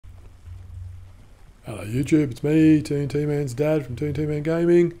Hello YouTube, it's me, TNT Man's dad from TNT Man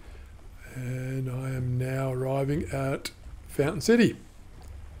Gaming, and I am now arriving at Fountain City.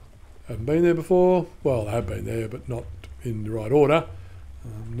 Haven't been there before. Well, I have been there, but not in the right order.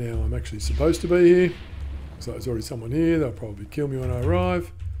 Now I'm actually supposed to be here, so there's already someone here. They'll probably kill me when I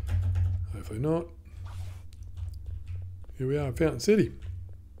arrive. Hopefully not. Here we are in Fountain City.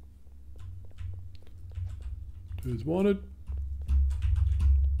 Dude's wanted.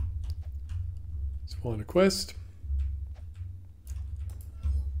 Find a quest.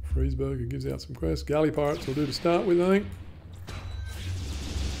 Freesburger gives out some quests. Galley pirates will do to start with, I think.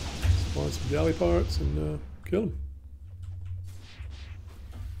 Let's find some galley pirates and kill them.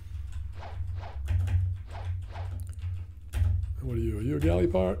 What are you? Are you a galley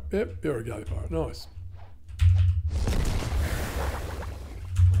pirate? Yep, you're a galley pirate. Nice.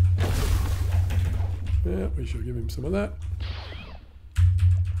 Yeah, we should give him some of that.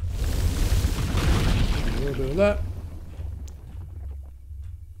 A little bit of that.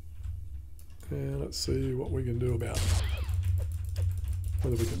 And let's see what we can do about it.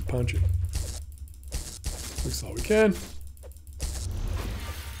 Whether we can punch it. Looks like we can.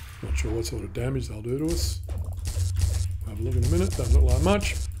 Not sure what sort of damage they'll do to us. We'll have a look in a minute. Doesn't look like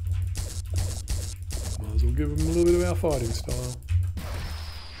much. Might as well give them a little bit of our fighting style.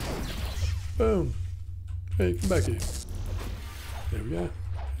 Boom. Hey, come back here. There we go.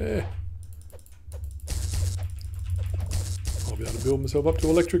 Yeah. I'll be able to build myself up to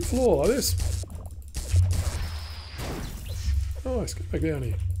electric floor like this. Nice, get back down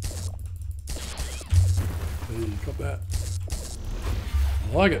here. There, you got that.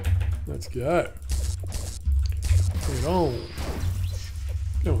 I like it. Let's go. Bring it on.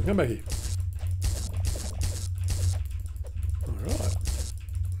 Come on, come back here. Alright.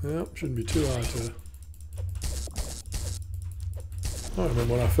 Well, shouldn't be too hard to... I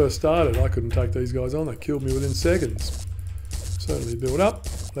remember when I first started, I couldn't take these guys on. They killed me within seconds. Certainly build up.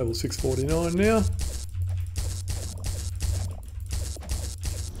 Level 649 now.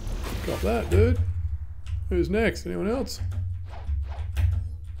 Got that, dude. Who's next? Anyone else?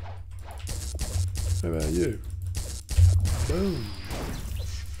 How about you? Boom.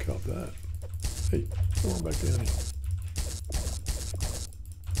 Got that. Hey, come on back down here.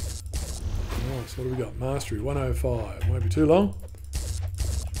 Nice. What do we got? Mastery 105. Won't be too long.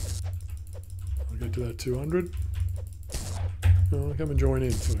 I'll get to that 200. Oh, come and join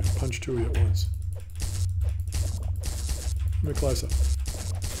in so we can punch two of you at once. Come a bit closer.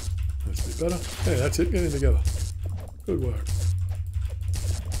 That's a bit better. Hey, that's it. Get in together. Good work.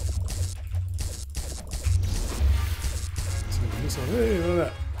 So this one, hey, look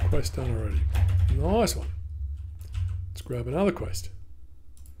at that. Quest done already. Nice one. Let's grab another quest.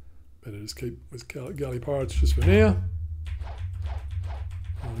 Better just keep with galley pirates just for now.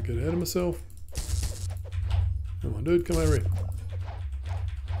 I want to get ahead of myself. Come on, dude. Come over here.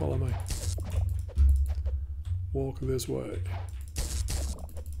 Follow me. Walk this way.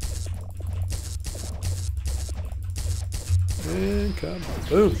 And come.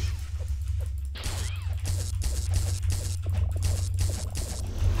 Boom.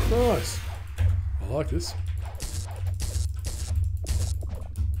 Nice. I like this.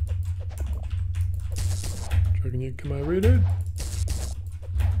 Do you reckon you can come over here, dude?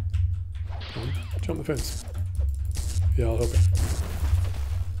 Come on, jump the fence. Yeah, I'll help you.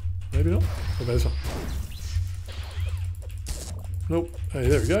 Maybe not. What about this one? Nope. Hey,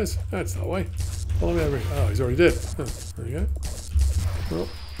 there he goes. That's that way. Follow me over here. Oh, he's already dead. Oh, there you go. Well,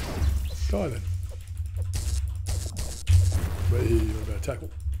 die then. Hey, what about a tackle?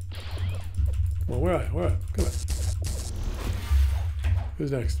 Come on, where are you? Where are you? Come on.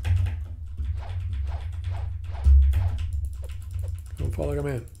 Who's next? Come on, follow like a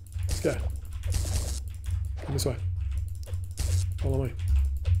man. Let's go. Come this way. Follow me.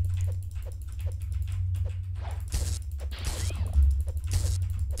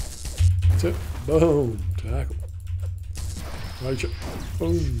 That's it. Boom. Tackle. Right.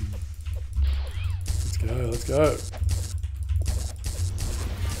 Boom. Let's go. Let's go.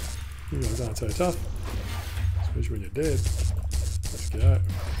 You guys aren't so tough. Especially when you're dead. Let's go.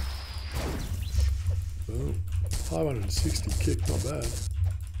 Boom. 560 kick. Not bad.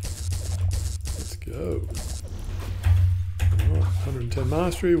 Let's go. Alright. 110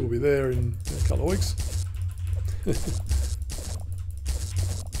 mastery. We'll be there in a couple of weeks.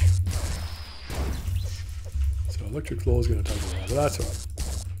 Electric floor is going to take a while, but that's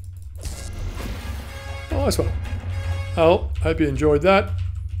alright. Nice one. Oh, hope you enjoyed that.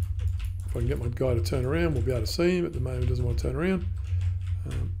 If I can get my guy to turn around, we'll be able to see him. At the moment, he doesn't want to turn around.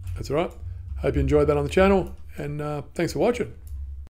 That's alright. Hope you enjoyed that on the channel, and thanks for watching.